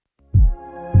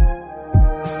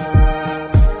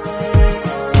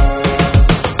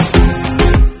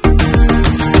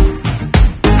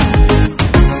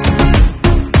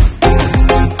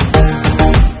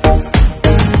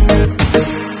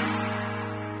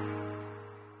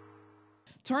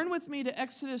turn with me to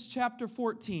Exodus chapter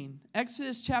 14.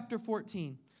 Exodus chapter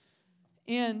 14.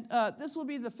 And this will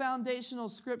be the foundational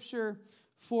scripture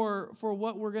for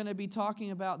what we're going to be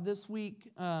talking about this week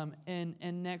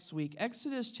and next week.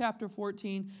 Exodus chapter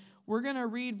 14, we're going to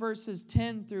read verses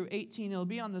 10 through 18. It'll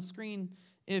be on the screen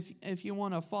if you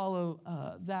want to follow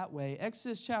that way.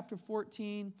 Exodus chapter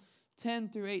 14, 10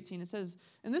 through 18. It says,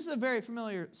 and this is a very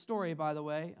familiar story, by the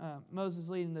way, Moses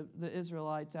leading the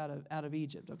Israelites out of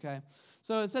Egypt, okay?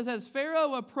 So it says, as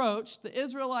Pharaoh approached, the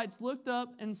Israelites looked up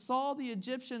and saw the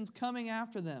Egyptians coming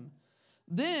after them.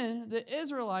 Then the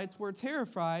Israelites were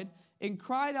terrified and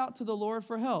cried out to the Lord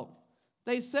for help.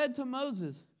 They said to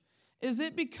Moses, is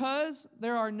it because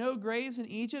there are no graves in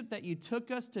Egypt that you took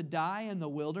us to die in the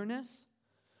wilderness?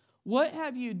 What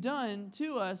have you done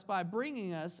to us by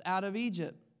bringing us out of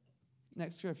Egypt?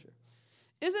 Next scripture.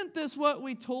 Isn't this what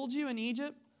we told you in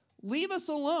Egypt? Leave us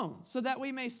alone so that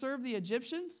we may serve the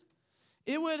Egyptians?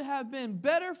 It would have been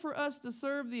better for us to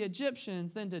serve the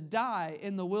Egyptians than to die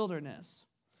in the wilderness.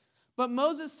 But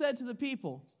Moses said to the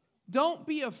people, don't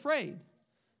be afraid.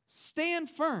 Stand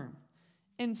firm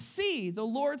and see the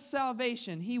Lord's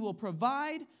salvation. He will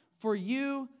provide for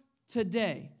you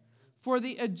today. For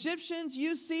the Egyptians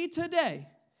you see today,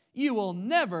 you will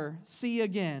never see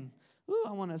again. Ooh,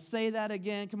 I want to say that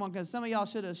again. Come on, because some of y'all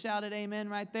should have shouted amen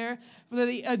right there. For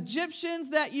the Egyptians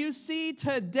that you see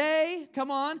today,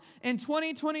 come on, in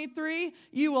 2023,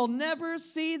 you will never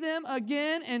see them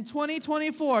again in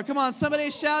 2024. Come on,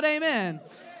 somebody shout amen.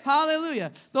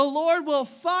 Hallelujah. The Lord will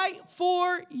fight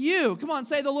for you. Come on,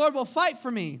 say the Lord will fight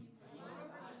for me.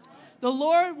 The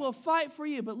Lord will fight for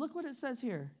you. But look what it says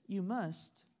here. You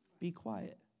must be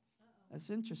quiet. That's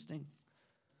interesting.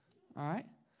 All right.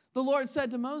 The Lord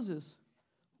said to Moses,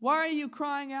 why are you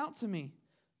crying out to me?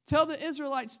 Tell the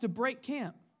Israelites to break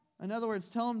camp. In other words,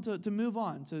 tell them to move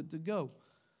on, to go.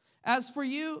 As for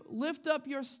you, lift up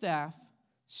your staff,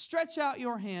 stretch out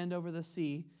your hand over the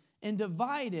sea, and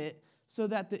divide it so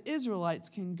that the Israelites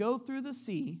can go through the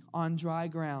sea on dry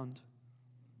ground.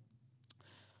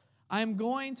 I am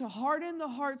going to harden the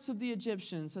hearts of the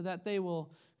Egyptians so that they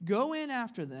will go in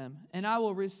after them, and I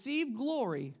will receive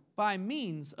glory by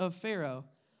means of Pharaoh,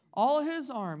 all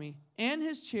his army, and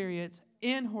his chariots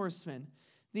and horsemen.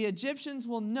 The Egyptians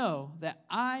will know that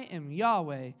I am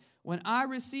Yahweh when I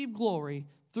receive glory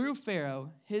through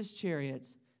Pharaoh, his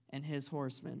chariots, and his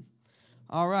horsemen.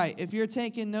 All right, if you're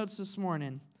taking notes this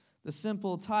morning, the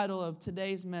simple title of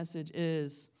today's message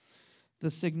is The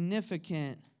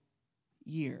Significant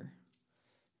Year.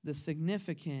 The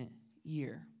Significant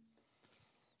Year.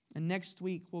 And next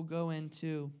week we'll go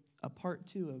into a part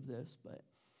 2 of this, but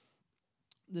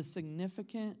the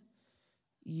significant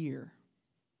year.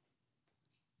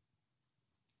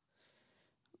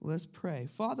 Let's pray.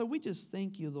 Father, we just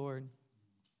thank you, Lord,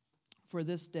 for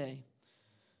this day.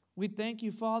 We thank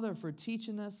you, Father, for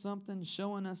teaching us something,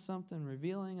 showing us something,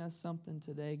 revealing us something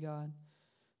today, God.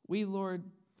 We, Lord,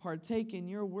 partake in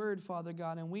your word, Father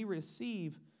God, and we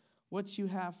receive what you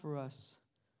have for us.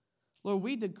 Lord,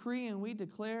 we decree and we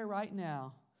declare right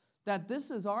now that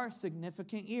this is our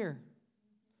significant year.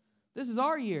 This is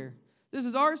our year. This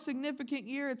is our significant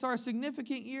year. It's our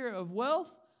significant year of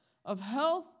wealth, of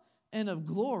health, and of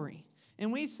glory.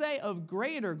 And we say of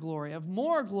greater glory, of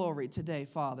more glory today,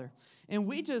 Father. And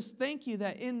we just thank you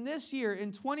that in this year,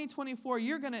 in 2024,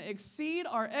 you're going to exceed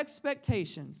our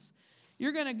expectations.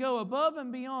 You're going to go above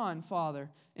and beyond, Father.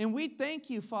 And we thank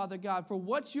you, Father God, for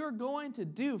what you're going to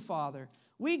do, Father.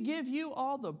 We give you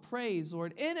all the praise,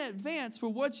 Lord, in advance for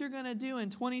what you're going to do in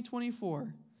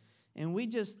 2024. And we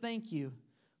just thank you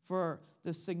for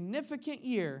the significant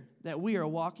year that we are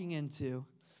walking into.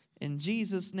 In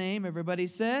Jesus' name, everybody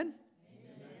said,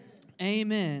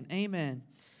 amen. Amen. Amen.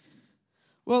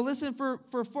 Well, listen,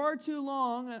 for far too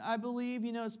long, I believe,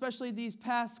 especially these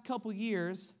past couple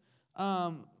years,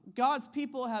 God's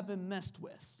people have been messed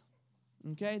with.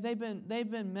 Okay? They've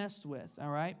been messed with,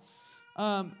 all right?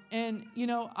 And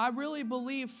I really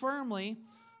believe firmly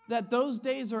that those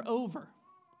days are over.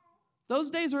 Those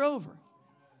days are over.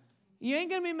 You ain't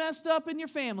going to be messed up in your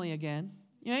family again.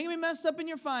 You ain't going to be messed up in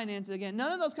your finances again.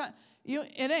 None of those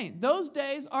it ain't. Those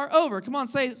days are over. Come on,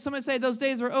 somebody say those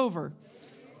days are over.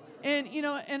 And,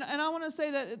 and I want to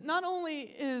say that not only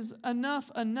is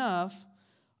enough,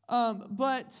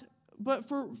 but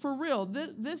for real,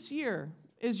 this year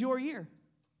is your year.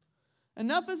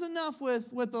 Enough is enough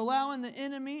with allowing the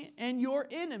enemy and your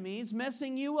enemies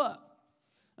messing you up.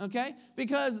 Okay?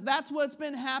 Because that's what's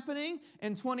been happening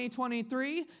in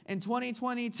 2023, in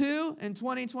 2022, in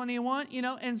 2021,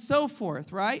 and so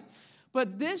forth, right?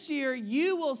 But this year,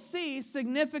 you will see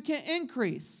significant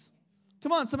increase.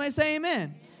 Come on, somebody say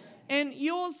amen. And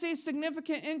you will see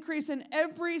significant increase in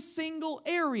every single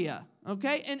area,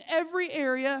 okay? In every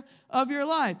area of your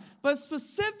life. But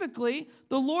specifically,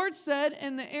 the Lord said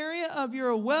in the area of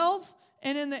your wealth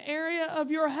and in the area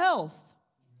of your health.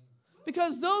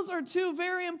 Because those are two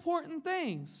very important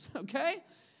things, okay?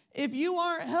 If you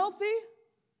aren't healthy,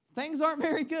 things aren't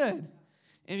very good.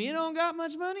 If you don't got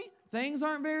much money, things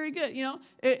aren't very good. You know,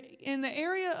 in the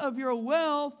area of your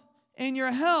wealth and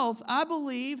your health, I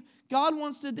believe God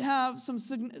wants to have some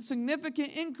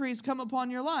significant increase come upon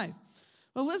your life.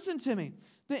 But listen to me.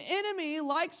 The enemy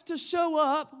likes to show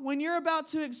up when you're about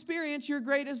to experience your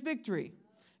greatest victory.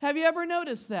 Have you ever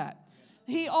noticed that?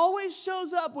 He always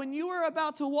shows up when you are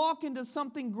about to walk into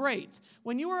something great.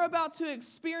 When you are about to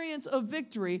experience a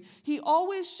victory, he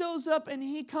always shows up and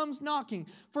he comes knocking.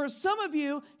 For some of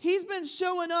you, he's been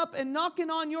showing up and knocking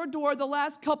on your door the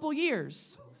last couple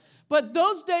years. But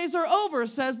those days are over,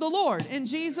 says the Lord, in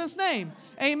Jesus' name.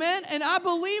 Amen. And I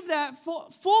believe that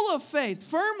full of faith,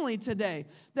 firmly today,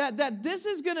 that this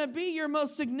is going to be your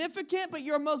most significant but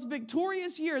your most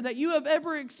victorious year that you have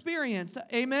ever experienced.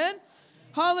 Amen.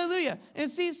 Hallelujah. And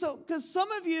see, so because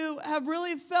some of you have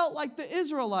really felt like the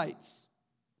Israelites.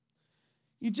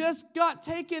 You just got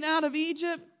taken out of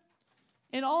Egypt,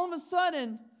 and all of a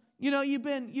sudden, you know, you've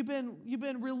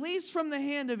been released from the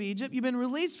hand of Egypt. You've been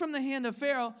released from the hand of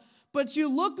Pharaoh, but you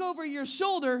look over your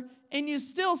shoulder and you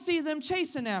still see them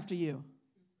chasing after you.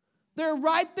 They're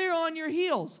right there on your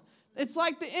heels. It's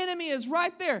like the enemy is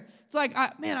right there. It's like,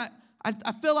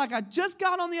 I feel like I just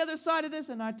got on the other side of this,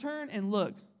 and I turn and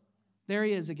look. There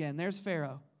he is again. There's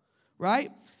Pharaoh,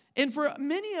 right? And for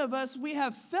many of us, we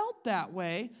have felt that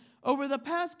way over the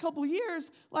past couple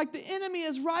years, like the enemy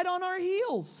is right on our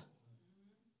heels.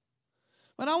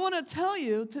 But I want to tell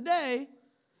you today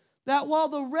that while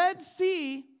the Red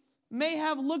Sea may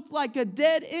have looked like a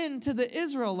dead end to the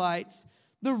Israelites,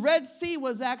 the Red Sea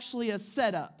was actually a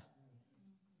setup.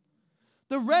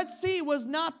 The Red Sea was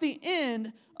not the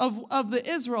end of the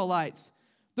Israelites.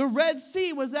 The Red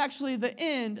Sea was actually the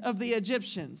end of the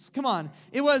Egyptians. Come on.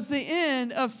 It was the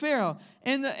end of Pharaoh.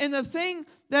 And the thing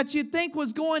that you think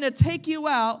was going to take you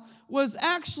out was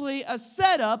actually a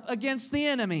setup against the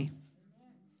enemy.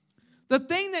 The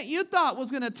thing that you thought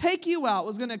was going to take you out,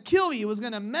 was going to kill you, was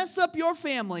going to mess up your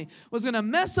family, was going to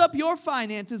mess up your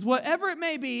finances, whatever it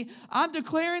may be, I'm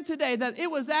declaring today that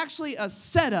it was actually a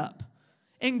setup.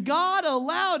 And God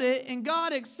allowed it, and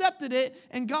God accepted it,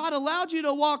 and God allowed you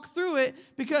to walk through it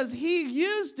because he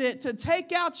used it to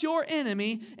take out your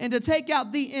enemy and to take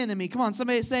out the enemy. Come on,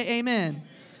 somebody say amen.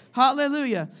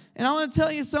 Hallelujah. And I want to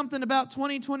tell you something about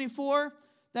 2024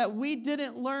 that we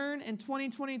didn't learn in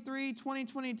 2023,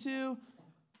 2022,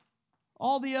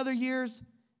 all the other years.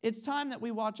 It's time that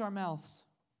we watch our mouths.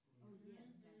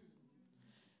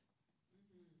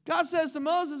 God says to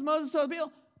Moses told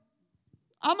Bill,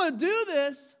 I'm going to do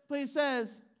this, but he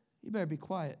says, you better be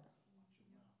quiet.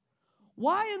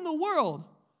 Why in the world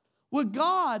would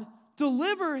God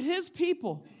deliver his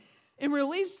people and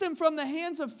release them from the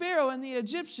hands of Pharaoh and the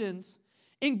Egyptians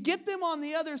and get them on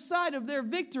the other side of their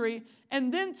victory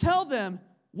and then tell them,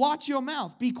 watch your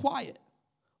mouth, be quiet?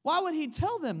 Why would he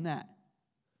tell them that?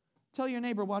 Tell your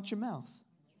neighbor, watch your mouth.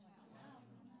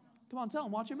 Come on, tell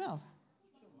them, watch your mouth.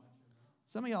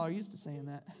 Some of y'all are used to saying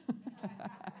that.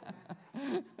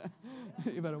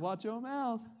 You better watch your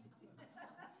mouth.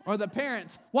 Or the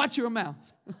parents, watch your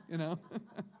mouth, you know.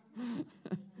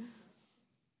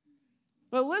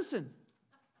 But listen,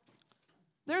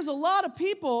 there's a lot of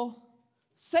people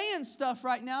saying stuff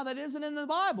right now that isn't in the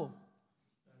Bible.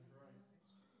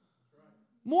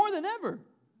 More than ever.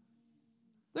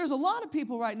 There's a lot of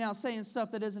people right now saying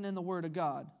stuff that isn't in the Word of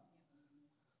God.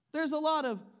 There's a lot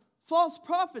of false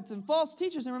prophets and false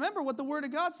teachers. And remember what the Word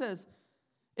of God says.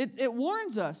 It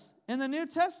warns us in the New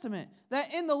Testament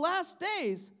that in the last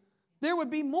days, there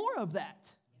would be more of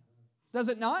that. Does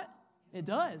it not? It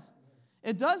does.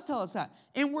 It does tell us that.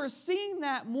 And we're seeing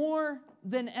that more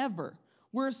than ever.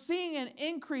 We're seeing an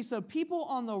increase of people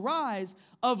on the rise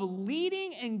of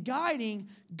leading and guiding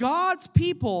God's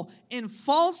people in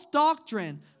false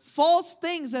doctrine, false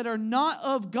things that are not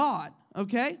of God,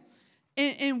 okay?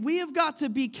 And we have got to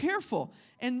be careful.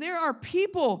 And there are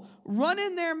people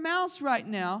running their mouths right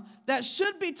now that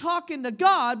should be talking to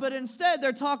God, but instead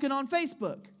they're talking on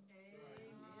Facebook.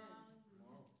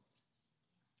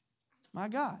 My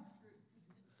God.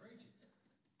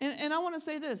 And I want to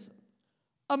say this.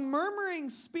 A murmuring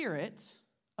spirit,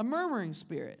 all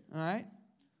right,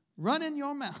 run in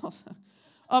your mouth.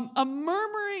 A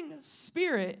murmuring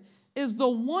spirit is the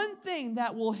one thing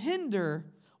that will hinder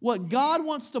what God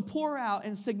wants to pour out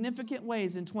in significant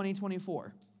ways in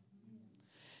 2024.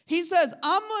 He says,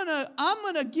 I'm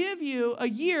gonna give you a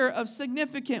year of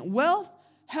significant wealth,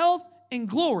 health, and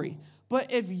glory.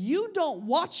 But if you don't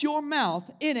watch your mouth,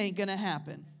 it ain't gonna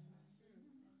happen.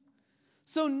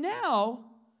 So now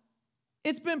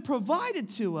it's been provided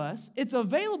to us, it's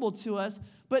available to us,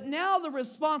 but now the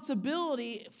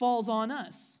responsibility falls on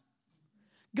us.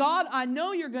 God, I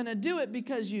know you're gonna do it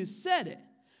because you said it,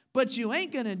 but you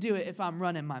ain't gonna do it if I'm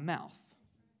running my mouth.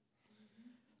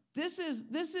 This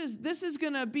is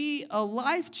going to be a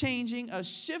life-changing, a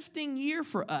shifting year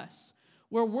for us,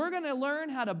 where we're going to learn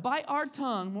how to bite our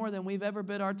tongue more than we've ever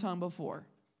bit our tongue before.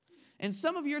 And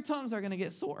some of your tongues are going to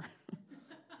get sore.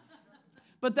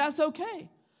 But that's okay.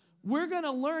 We're going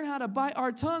to learn how to bite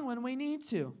our tongue when we need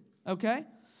to, okay?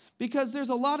 Because there's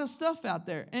a lot of stuff out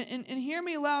there. And hear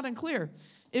me loud and clear.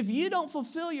 If you don't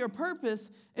fulfill your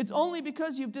purpose, it's only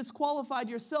because you've disqualified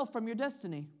yourself from your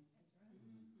destiny.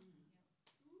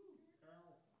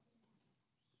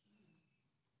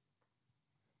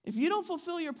 If you don't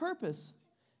fulfill your purpose,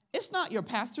 it's not your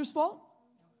pastor's fault.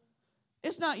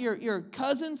 It's not your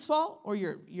cousin's fault or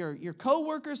your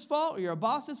co-worker's fault or your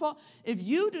boss's fault. If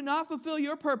you do not fulfill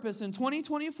your purpose in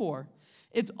 2024,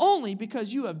 it's only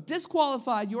because you have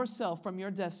disqualified yourself from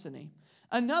your destiny.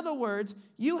 In other words,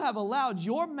 you have allowed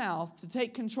your mouth to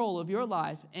take control of your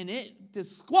life, and it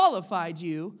disqualified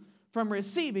you from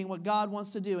receiving what God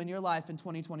wants to do in your life in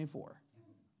 2024.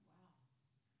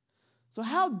 So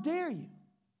how dare you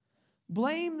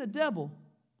blame the devil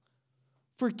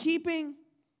for keeping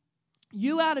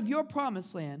you out of your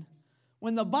promised land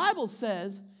when the Bible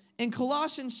says in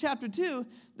Colossians chapter 2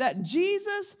 that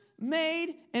Jesus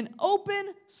made an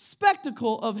open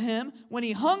spectacle of him when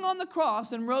he hung on the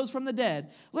cross and rose from the dead.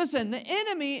 Listen, the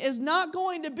enemy is not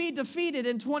going to be defeated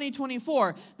in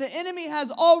 2024. The enemy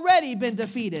has already been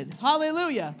defeated.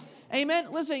 Hallelujah. Amen.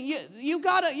 Listen, you've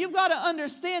got to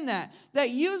understand that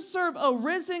you serve a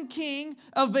risen King,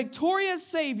 a victorious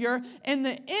Savior, and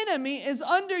the enemy is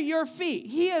under your feet.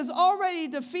 He is already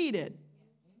defeated.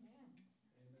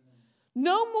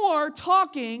 No more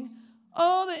talking,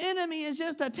 oh, the enemy is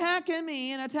just attacking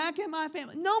me and attacking my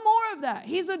family. No more of that.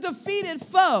 He's a defeated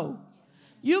foe.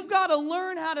 You've got to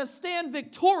learn how to stand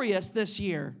victorious this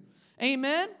year.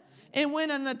 Amen. And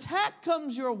when an attack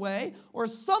comes your way or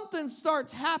something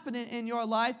starts happening in your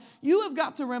life, you have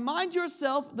got to remind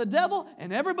yourself, the devil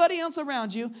and everybody else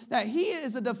around you, that he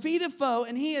is a defeated foe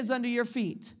and he is under your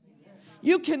feet.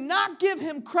 You cannot give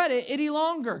him credit any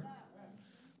longer.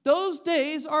 Those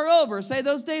days are over. Say,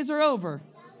 those days are over.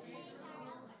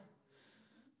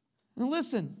 And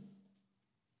listen,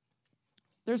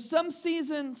 there's some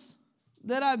seasons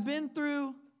that I've been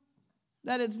through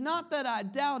that it's not that I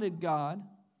doubted God,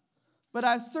 but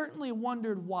I certainly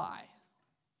wondered why.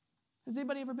 Has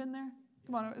anybody ever been there?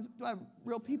 Come on, do I have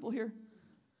real people here?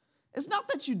 It's not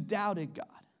that you doubted God,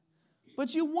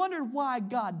 but you wondered why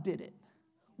God did it,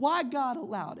 why God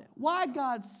allowed it, why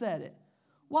God said it,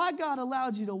 why God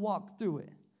allowed you to walk through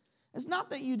it. It's not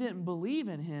that you didn't believe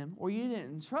in him or you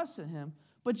didn't trust in him,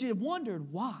 but you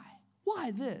wondered why.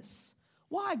 Why this?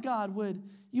 Why, God, would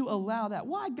you allow that?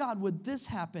 Why, God, would this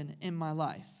happen in my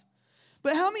life?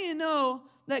 But how many of you know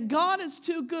that God is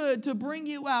too good to bring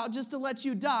you out just to let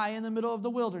you die in the middle of the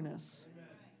wilderness? Amen.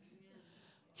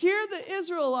 Here the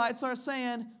Israelites are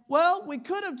saying, well, we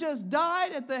could have just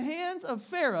died at the hands of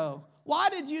Pharaoh. Why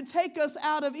did you take us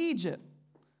out of Egypt?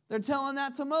 They're telling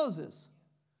that to Moses.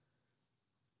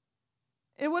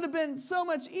 It would have been so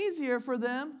much easier for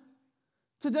them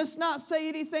to just not say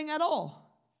anything at all.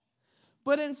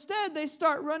 But instead, they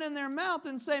start running their mouth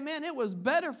and say, man, it was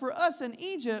better for us in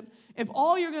Egypt if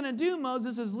all you're going to do,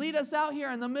 Moses, is lead us out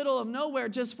here in the middle of nowhere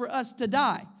just for us to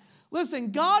die.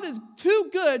 Listen, God is too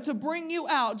good to bring you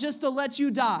out just to let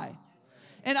you die.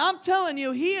 And I'm telling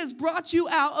you, he has brought you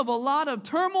out of a lot of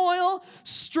turmoil,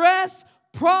 stress,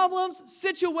 problems,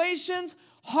 situations,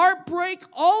 heartbreak,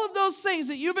 all of those things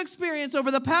that you've experienced over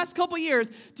the past couple years.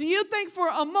 Do you think for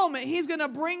a moment he's going to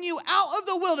bring you out of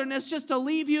the wilderness just to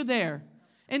leave you there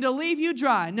and to leave you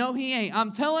dry? No, he ain't.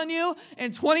 I'm telling you,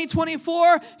 in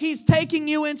 2024, he's taking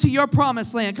you into your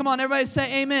promised land. Come on, everybody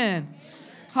say amen.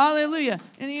 Hallelujah.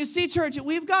 And you see, church,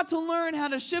 we've got to learn how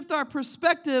to shift our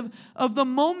perspective of the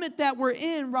moment that we're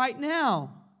in right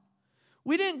now.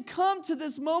 We didn't come to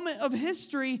this moment of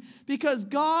history because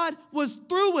God was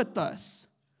through with us.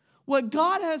 What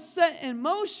God has set in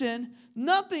motion,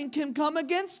 nothing can come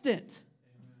against it.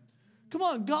 Come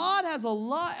on, God has a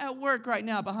lot at work right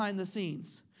now behind the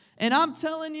scenes. And I'm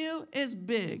telling you, it's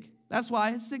big. That's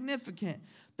why it's significant.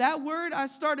 That word I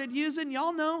started using,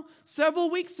 y'all know,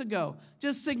 several weeks ago.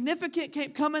 Just significant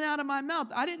kept coming out of my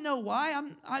mouth. I didn't know why.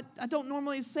 I don't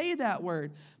normally say that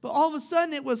word. But all of a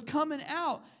sudden it was coming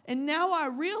out. And now I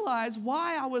realize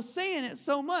why I was saying it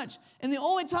so much. And the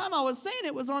only time I was saying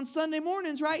it was on Sunday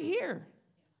mornings right here.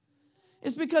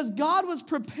 It's because God was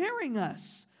preparing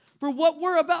us for what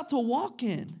we're about to walk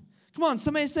in. Come on,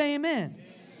 somebody say amen.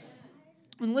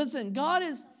 And listen, God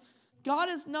is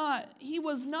not, he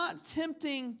was not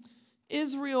tempting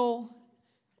Israel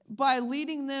by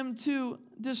leading them to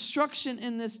destruction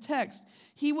in this text.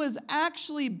 He was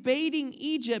actually baiting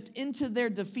Egypt into their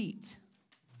defeat.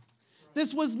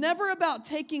 This was never about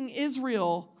taking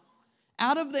Israel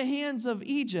out of the hands of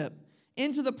Egypt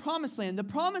into the promised land. The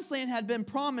promised land had been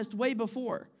promised way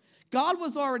before. God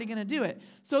was already going to do it.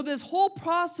 So this whole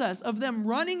process of them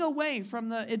running away from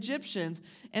the Egyptians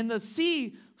and the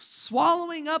sea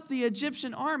swallowing up the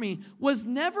Egyptian army was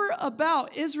never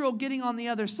about Israel getting on the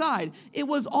other side. It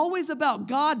was always about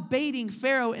God baiting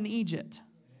Pharaoh in Egypt.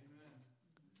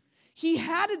 He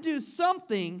had to do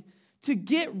something to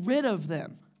get rid of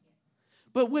them.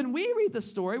 But when we read the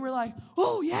story, we're like,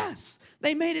 oh, yes,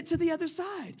 they made it to the other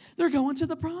side. They're going to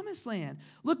the promised land.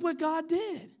 Look what God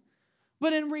did.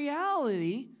 But in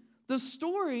reality, the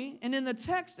story and in the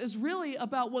text is really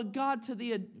about what God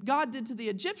did to the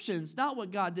Egyptians, not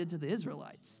what God did to the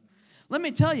Israelites. Let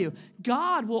me tell you,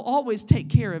 God will always take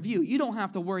care of you. You don't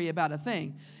have to worry about a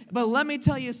thing. But let me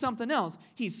tell you something else.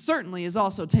 He certainly is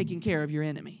also taking care of your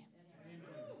enemy.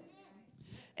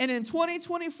 And in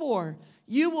 2024,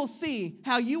 you will see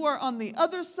how you are on the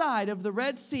other side of the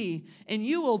Red Sea, and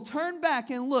you will turn back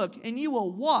and look, and you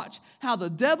will watch how the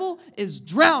devil is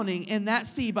drowning in that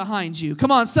sea behind you.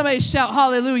 Come on, somebody shout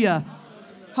hallelujah.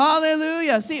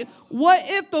 Hallelujah. See, what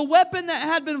if the weapon that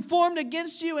had been formed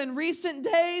against you in recent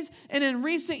days and in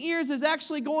recent years is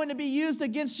actually going to be used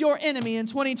against your enemy in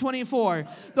 2024?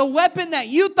 The weapon that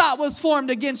you thought was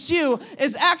formed against you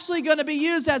is actually going to be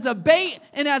used as a bait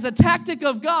and as a tactic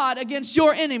of God against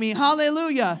your enemy.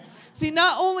 Hallelujah. See,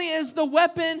 not only is the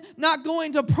weapon not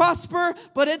going to prosper,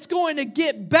 but it's going to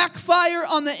get backfire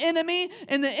on the enemy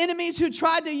and the enemies who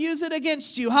tried to use it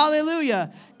against you.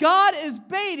 Hallelujah. God is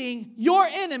baiting your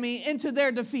enemy into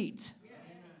their defeat.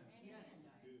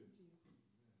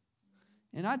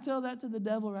 And I tell that to the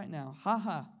devil right now. Ha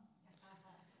ha.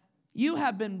 You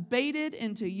have been baited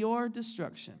into your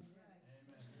destruction.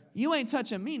 You ain't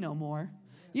touching me no more.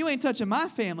 You ain't touching my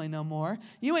family no more.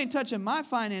 You ain't touching my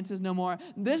finances no more.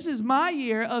 This is my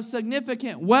year of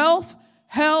significant wealth,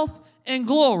 health, and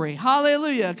glory.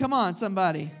 Hallelujah. Come on,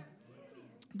 somebody.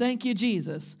 Thank you,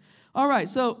 Jesus. All right,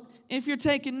 so if you're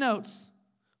taking notes,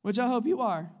 which I hope you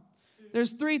are,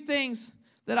 there's 3 things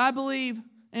that I believe,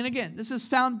 and again, this is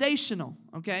foundational,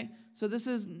 okay? So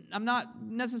I'm not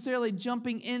necessarily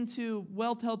jumping into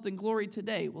wealth, health, and glory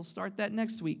today. We'll start that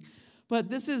next week. But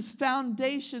this is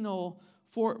foundational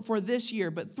for this year.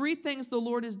 But 3 things the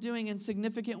Lord is doing in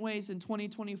significant ways in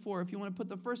 2024. If you want to put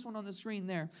the first one on the screen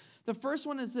there. The first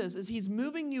one is this, is he's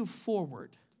moving you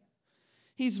forward.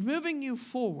 He's moving you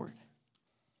forward.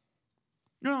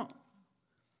 Now,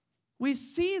 we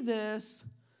see this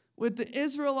with the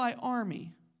Israelite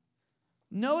army.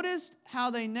 Notice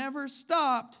how they never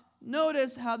stopped.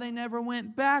 Notice how they never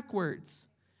went backwards.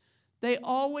 They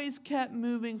always kept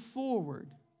moving forward.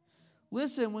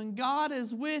 Listen, when God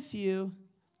is with you,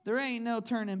 there ain't no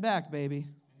turning back, baby.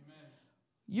 Amen.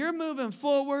 You're moving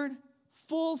forward,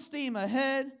 full steam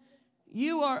ahead.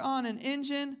 You are on an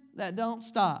engine that don't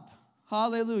stop.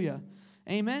 Hallelujah.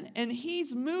 Amen. And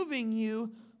he's moving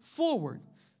you forward.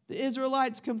 The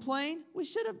Israelites complain, we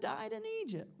should have died in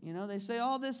Egypt. They say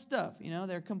all this stuff.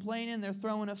 They're complaining, they're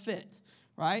throwing a fit,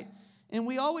 right? And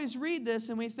we always read this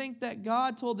and we think that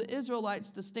God told the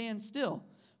Israelites to stand still.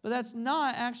 But that's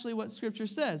not actually what Scripture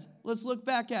says. Let's look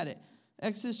back at it.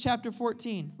 Exodus chapter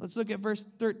 14. Let's look at verse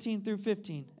 13 through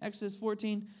 15. Exodus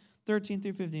 14, 13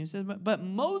 through 15. It says, But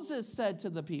Moses said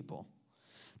to the people,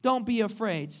 don't be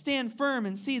afraid. Stand firm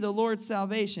and see the Lord's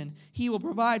salvation. He will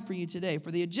provide for you today.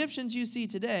 For the Egyptians you see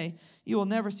today, you will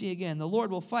never see again. The Lord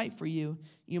will fight for you.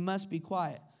 You must be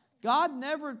quiet. God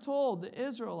never told the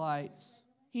Israelites,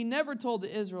 he never told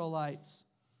the Israelites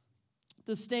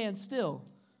to stand still.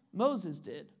 Moses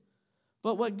did.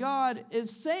 But what God is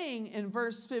saying in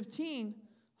verse 15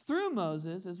 through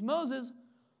Moses is, Moses,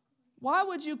 why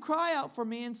would you cry out for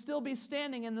me and still be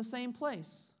standing in the same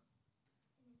place?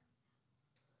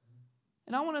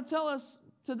 And I want to tell us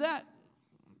to that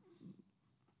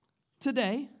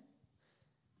today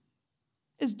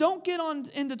is don't get on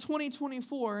into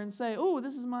 2024 and say, oh,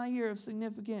 this is my year of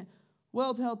significant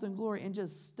wealth, health, and glory, and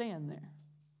just stand there.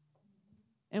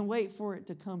 and wait for it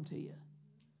to come to you.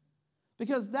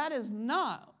 Because that is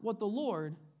not what the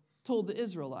Lord told the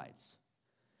Israelites.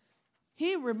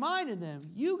 He reminded them,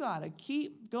 you got to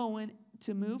keep going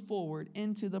to move forward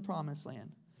into the promised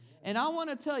land. And I want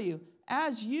to tell you,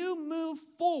 as you move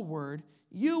forward,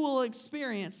 you will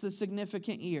experience the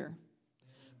significant year.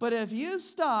 But if you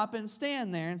stop and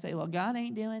stand there and say, well, God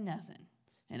ain't doing nothing,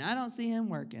 and I don't see him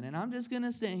working, and I'm just going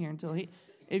to stand here until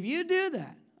if you do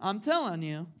that, I'm telling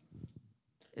you,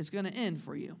 it's going to end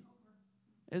for you.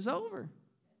 It's over.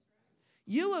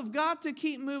 You have got to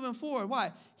keep moving forward.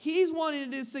 Why? He's wanting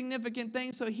to do significant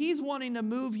things, so he's wanting to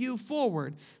move you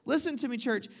forward. Listen to me,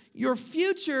 church. Your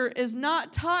future is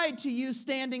not tied to you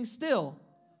standing still.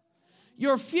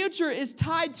 Your future is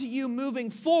tied to you moving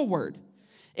forward.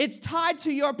 It's tied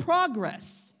to your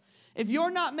progress. If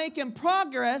you're not making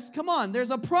progress, come on,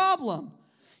 there's a problem.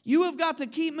 You have got to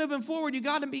keep moving forward. You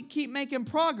got to keep making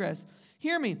progress.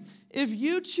 Hear me. If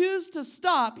you choose to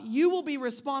stop, you will be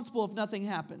responsible if nothing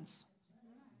happens.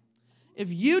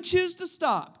 If you choose to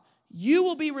stop, you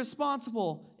will be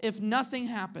responsible if nothing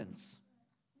happens.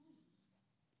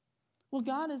 Well,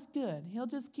 God is good.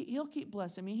 He'll keep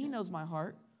blessing me. He knows my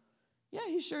heart. Yeah,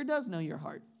 he sure does know your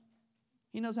heart.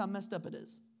 He knows how messed up it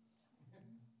is.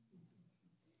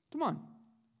 Come on,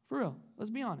 for real. Let's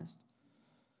be honest.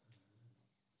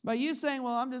 By you saying,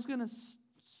 well, I'm just going to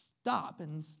stop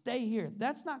and stay here,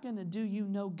 that's not going to do you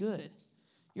no good.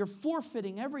 You're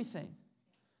forfeiting everything.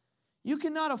 You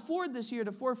cannot afford this year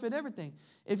to forfeit everything.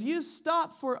 If you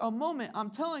stop for a moment,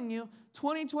 I'm telling you,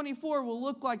 2024 will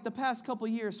look like the past couple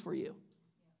years for you.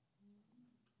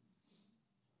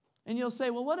 And you'll say,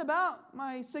 well, what about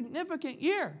my significant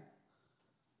year?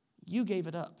 You gave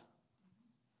it up.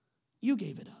 You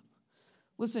gave it up.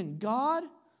 Listen, God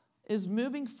is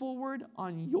moving forward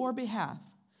on your behalf.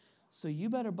 So you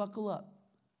better buckle up.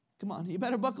 Come on, you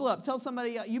better buckle up. Tell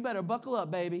somebody, you better buckle up,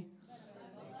 baby.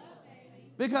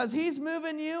 Because he's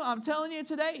moving you, I'm telling you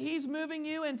today, he's moving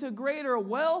you into greater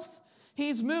wealth.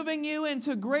 He's moving you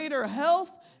into greater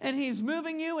health. And he's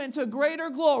moving you into greater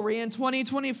glory in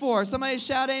 2024. Somebody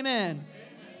shout amen. Amen.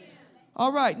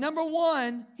 All right, number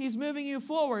one, he's moving you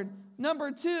forward.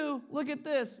 Number two, look at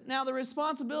this. Now the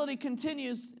responsibility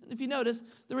continues. If you notice,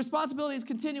 the responsibility is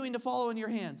continuing to follow in your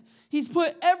hands. He's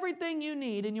put everything you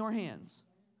need in your hands.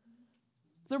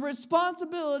 The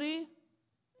responsibility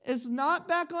is not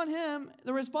back on him.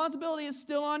 The responsibility is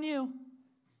still on you.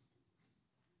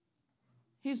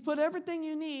 He's put everything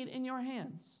you need in your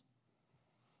hands.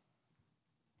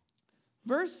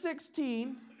 Verse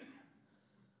 16,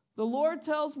 the Lord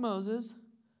tells Moses,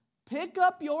 pick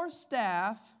up your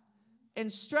staff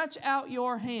and stretch out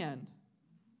your hand.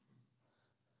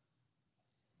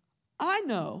 I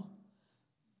know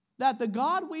that the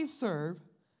God we serve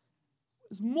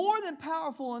is more than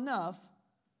powerful enough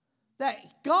that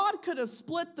God could have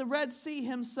split the Red Sea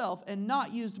himself and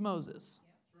not used Moses.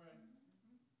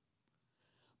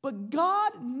 But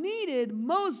God needed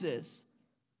Moses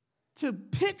to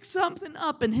pick something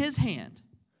up in his hand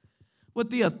with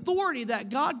the authority that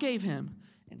God gave him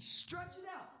and stretch it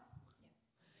out.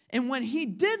 And when he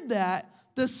did that,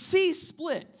 the sea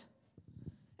split.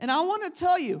 And I want to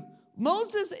tell you,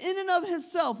 Moses in and of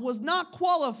himself was not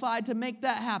qualified to make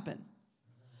that happen.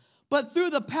 But through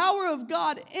the power of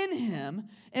God in him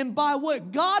and by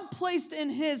what God placed in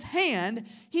his hand,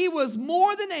 he was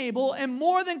more than able and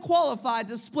more than qualified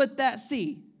to split that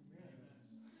sea.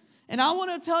 And I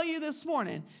want to tell you this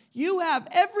morning, you have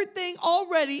everything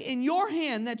already in your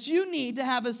hand that you need to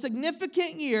have a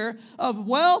significant year of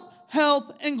wealth,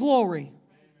 health, and glory.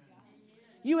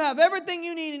 You have everything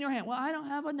you need in your hand. Well, I don't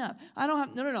have enough.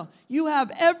 No. You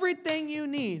have everything you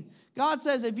need. God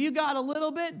says, if you got a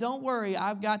little bit, don't worry.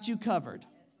 I've got you covered.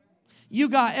 You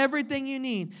got everything you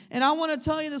need. And I want to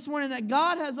tell you this morning that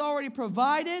God has already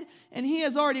provided and he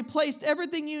has already placed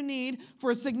everything you need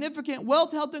for significant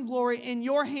wealth, health, and glory in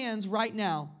your hands right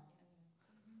now.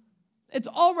 It's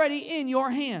already in your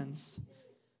hands.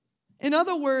 In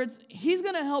other words, he's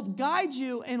going to help guide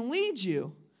you and lead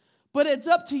you. But it's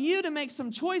up to you to make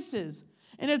some choices.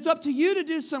 And it's up to you to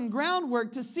do some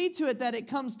groundwork to see to it that it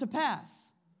comes to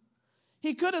pass.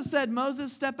 He could have said,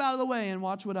 Moses, step out of the way and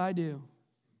watch what I do.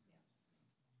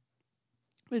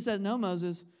 But he said, no,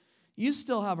 Moses, you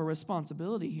still have a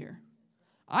responsibility here.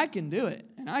 I can do it,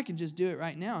 and I can just do it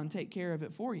right now and take care of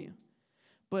it for you.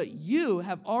 But you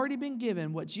have already been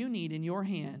given what you need in your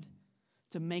hand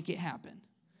to make it happen.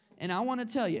 And I want to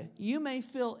tell you, you may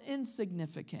feel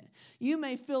insignificant. You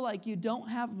may feel like you don't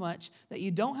have much, that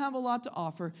you don't have a lot to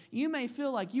offer. You may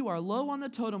feel like you are low on the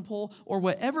totem pole or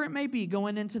whatever it may be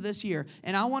going into this year.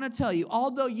 And I want to tell you,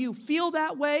 although you feel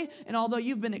that way and although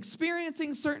you've been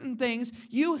experiencing certain things,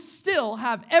 you still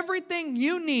have everything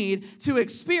you need to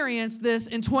experience this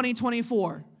in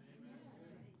 2024.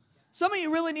 Some of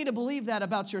you really need to believe that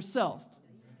about yourself.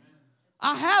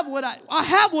 I have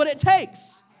what it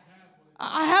takes.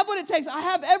 I have what it takes. I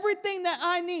have everything that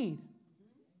I need.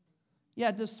 Yeah,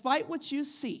 despite what you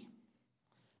see,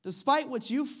 despite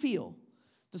what you feel,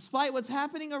 despite what's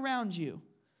happening around you,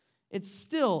 it's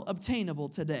still obtainable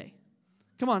today.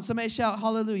 Come on, somebody shout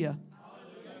hallelujah.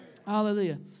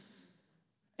 Hallelujah.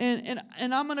 And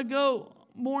I'm going to go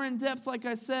more in depth, like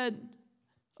I said,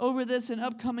 over this in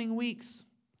upcoming weeks.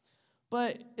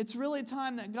 But it's really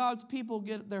time that God's people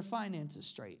get their finances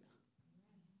straight.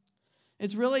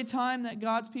 It's really time that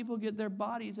God's people get their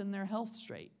bodies and their health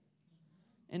straight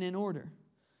and in order.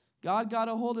 God got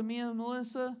a hold of me and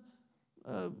Melissa,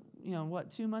 2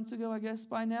 months ago, I guess,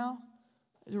 by now,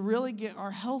 to really get our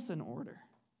health in order.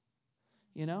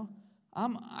 Here's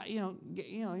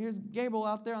Gabriel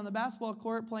out there on the basketball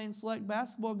court playing select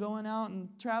basketball, going out and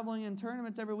traveling in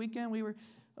tournaments every weekend. We were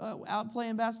out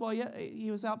playing basketball. He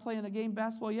was out playing a game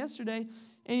basketball yesterday.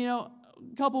 And, a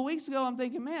couple weeks ago, I'm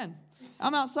thinking, man,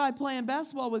 I'm outside playing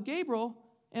basketball with Gabriel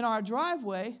in our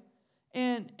driveway,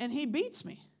 and he beats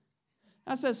me.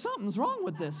 I said, something's wrong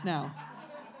with this now.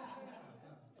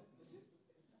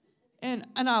 And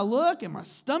I look, and my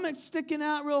stomach's sticking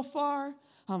out real far.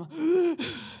 I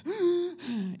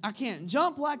can't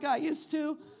jump like I used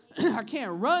to. I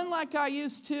can't run like I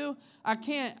used to. I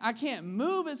can't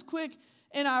move as quick.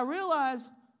 And I realized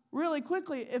really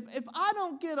quickly, if I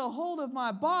don't get a hold of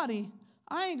my body,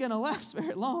 I ain't going to last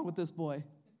very long with this boy.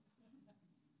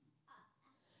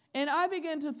 And I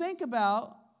began to think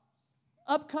about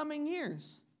upcoming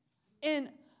years. And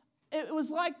it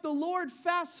was like the Lord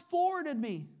fast forwarded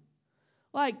me,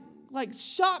 like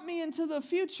shot me into the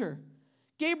future.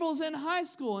 Gabriel's in high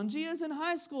school and Gia's in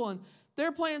high school and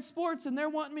they're playing sports and they're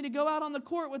wanting me to go out on the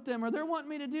court with them or they're wanting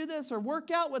me to do this or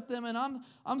work out with them. And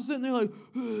I'm sitting there like,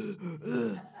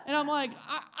 and I'm like,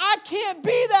 I can't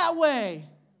be that way.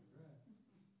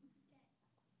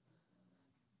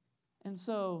 And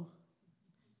so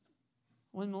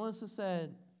when Melissa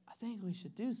said, I think we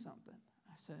should do something,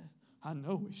 I said, I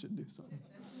know we should do something.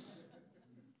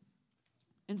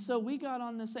 And so we got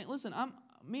on this thing. Listen,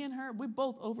 me and her, we're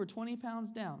both over 20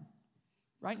 pounds down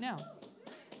right now.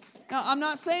 Now, I'm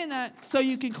not saying that so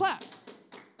you can clap.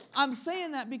 I'm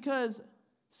saying that because,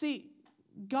 see,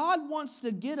 God wants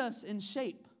to get us in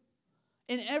shape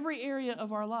in every area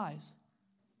of our lives.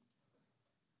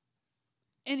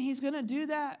 And He's going to do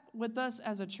that with us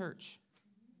as a church.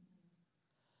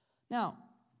 Now,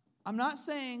 I'm not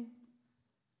saying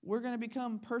we're going to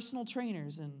become personal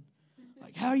trainers and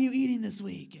like, how are you eating this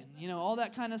week? And, all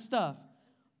that kind of stuff.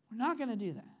 We're not going to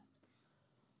do that.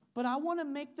 But I want to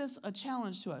make this a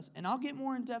challenge to us. And I'll get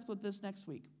more in depth with this next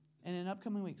week and in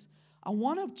upcoming weeks. I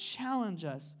want to challenge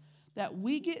us that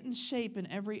we get in shape in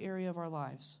every area of our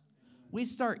lives. We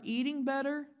start eating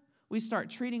better. We start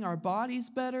treating our bodies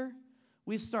better.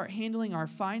 We start handling our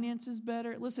finances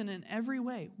better. Listen, in every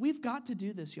way. We've got to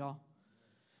do this, y'all.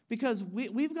 Because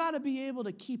we've got to be able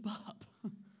to keep up.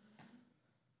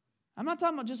 I'm not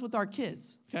talking about just with our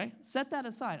kids, okay? Set that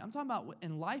aside. I'm talking about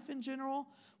in life in general,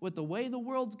 with the way the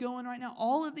world's going right now.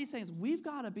 All of these things, we've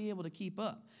got to be able to keep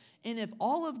up. And if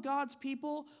all of God's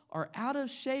people are out of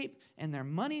shape and their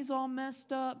money's all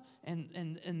messed up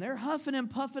and they're huffing and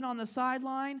puffing on the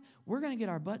sideline, we're going to get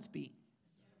our butts beat.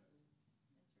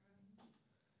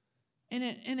 And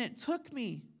it took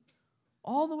me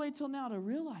all the way till now to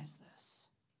realize this.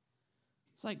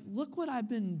 It's like, look what I've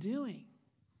been doing.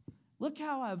 Look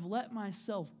how I've let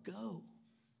myself go.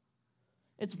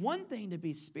 It's one thing to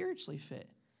be spiritually fit.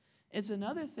 It's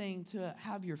another thing to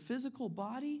have your physical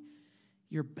body,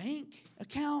 your bank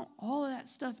account, all of that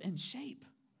stuff in shape.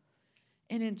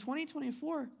 And in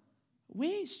 2024, we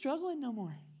ain't struggling no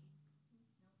more.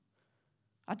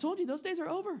 I told you, those days are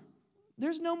over.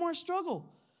 There's no more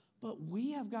struggle. But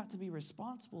we have got to be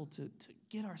responsible to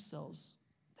get ourselves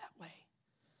that way.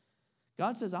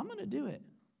 God says, I'm going to do it.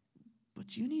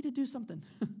 But you need to do something.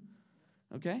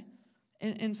 Okay?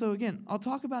 And so again, I'll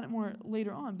talk about it more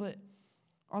later on, but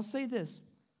I'll say this.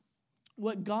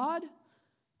 What God,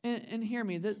 and hear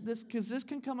me, this because this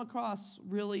can come across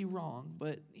really wrong,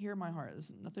 but hear my heart.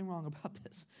 There's nothing wrong about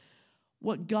this.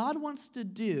 What God wants to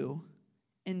do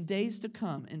in days to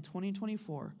come in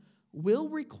 2024 will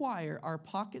require our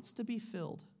pockets to be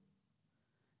filled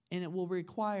and it will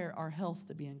require our health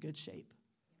to be in good shape.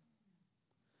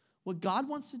 What God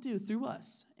wants to do through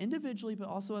us, individually, but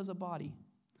also as a body,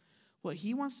 what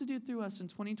he wants to do through us in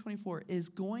 2024 is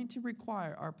going to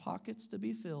require our pockets to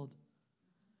be filled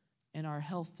and our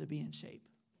health to be in shape.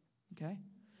 Okay?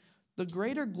 The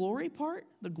greater glory part,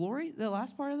 the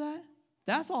last part of that,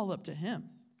 that's all up to him.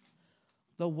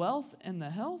 The wealth and the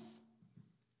health,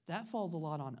 that falls a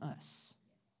lot on us.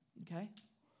 Okay?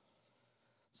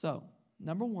 So,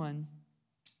 number one,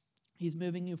 he's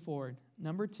moving you forward.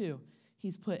 Number two,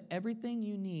 he's put everything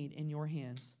you need in your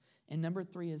hands. And number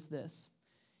three is this.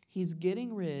 He's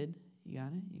getting rid, you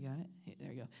got it?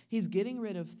 There you go. He's getting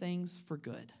rid of things for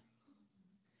good.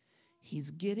 He's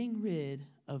getting rid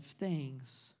of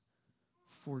things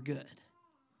for good.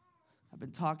 I've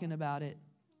been talking about it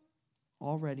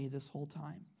already this whole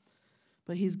time.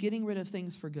 But he's getting rid of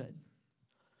things for good.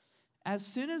 As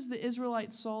soon as the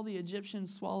Israelites saw the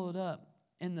Egyptians swallowed up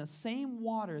in the same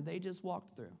water they just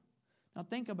walked through. Now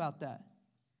think about that.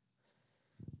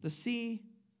 The sea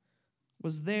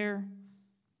was there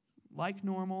like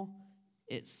normal.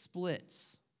 It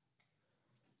splits.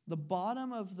 The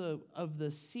bottom of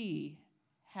the sea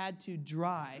had to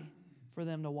dry for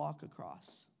them to walk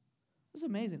across. It's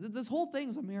amazing. This whole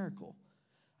thing's a miracle.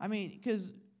 I mean,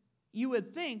 because you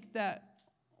would think that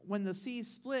when the sea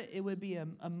split, it would be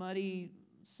a muddy,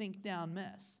 sink-down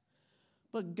mess.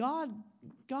 But God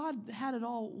had it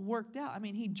all worked out. I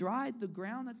mean, he dried the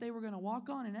ground that they were going to walk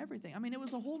on and everything. I mean, it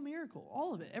was a whole miracle,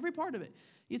 all of it, every part of it.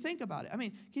 You think about it. I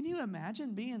mean, can you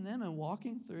imagine being them and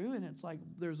walking through, and it's like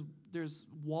there's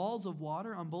walls of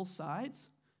water on both sides,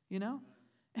 you know?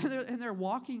 And they're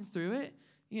walking through it,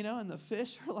 you know, and the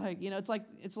fish are like, you know, it's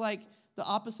like the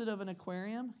opposite of an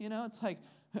aquarium, you know? It's like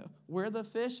we're the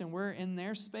fish and we're in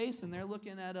their space and they're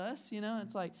looking at us, you know?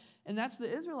 It's like, and that's the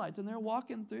Israelites, and they're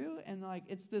walking through, and like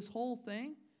it's this whole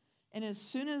thing. And as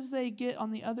soon as they get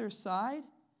on the other side,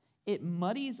 it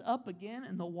muddies up again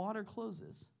and the water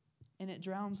closes and it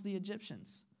drowns the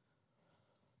Egyptians.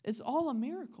 It's all a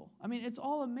miracle. I mean, it's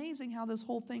all amazing how this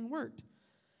whole thing worked.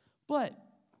 But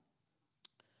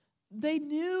they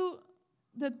knew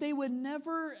that they would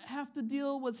never have to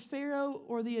deal with Pharaoh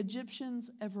or the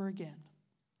Egyptians ever again.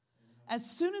 As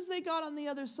soon as they got on the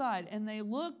other side and they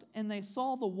looked and they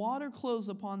saw the water close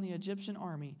upon the Egyptian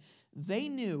army, they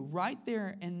knew right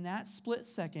there in that split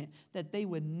second that they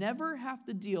would never have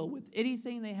to deal with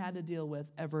anything they had to deal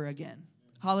with ever again.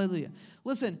 Hallelujah.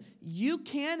 Listen, you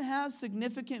can have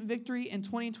significant victory in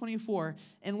 2024.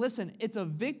 And listen, it's a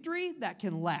victory that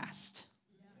can last.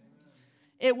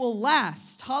 It will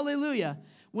last. Hallelujah.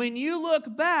 When you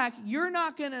look back, you're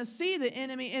not going to see the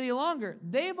enemy any longer.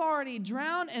 They've already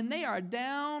drowned and they are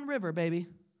downriver, baby.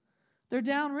 They're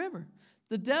downriver.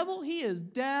 The devil, he is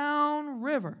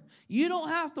downriver. You don't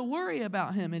have to worry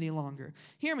about him any longer.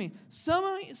 Hear me. Some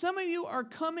of you are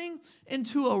coming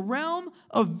into a realm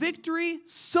of victory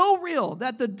so real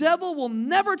that the devil will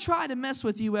never try to mess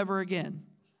with you ever again.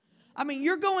 I mean,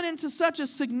 you're going into such a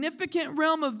significant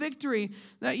realm of victory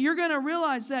that you're going to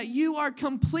realize that you are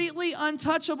completely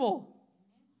untouchable.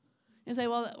 You say,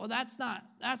 well, that's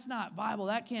not Bible.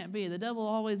 That can't be. The devil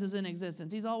always is in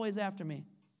existence. He's always after me.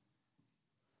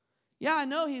 Yeah, I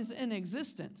know he's in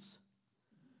existence.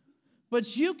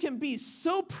 But you can be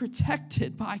so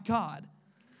protected by God,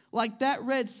 like that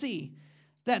Red Sea,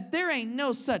 that there ain't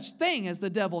no such thing as the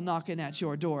devil knocking at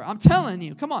your door. I'm telling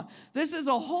you, come on. This is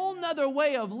a whole nother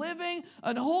way of living,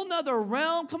 a whole nother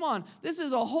realm. Come on. This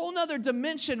is a whole nother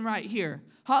dimension right here.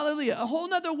 Hallelujah. A whole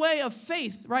nother way of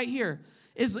faith right here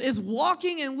is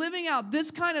walking and living out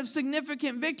this kind of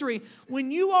significant victory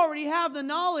when you already have the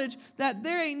knowledge that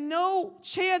there ain't no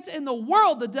chance in the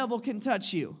world the devil can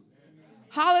touch you.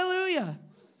 Hallelujah.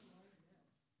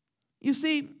 You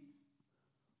see,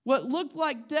 what looked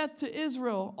like death to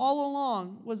Israel all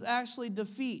along was actually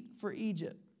defeat for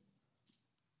Egypt.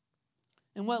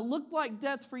 And what looked like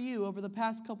death for you over the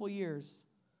past couple years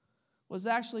was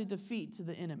actually defeat to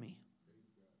the enemy.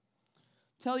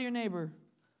 Tell your neighbor,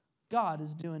 God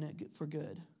is doing it for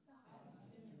good.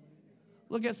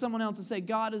 Look at someone else and say,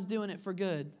 God is doing it for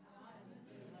good.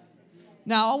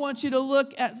 Now, I want you to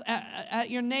look at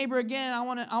your neighbor again.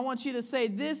 I want you to say,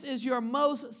 this is your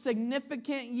most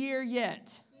significant year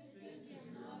yet.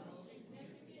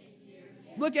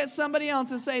 Look at somebody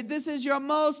else and say, this is your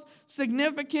most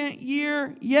significant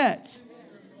year yet.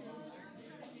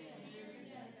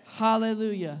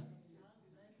 Hallelujah.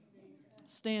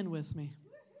 Stand with me.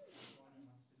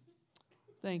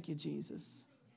 Thank you, Jesus.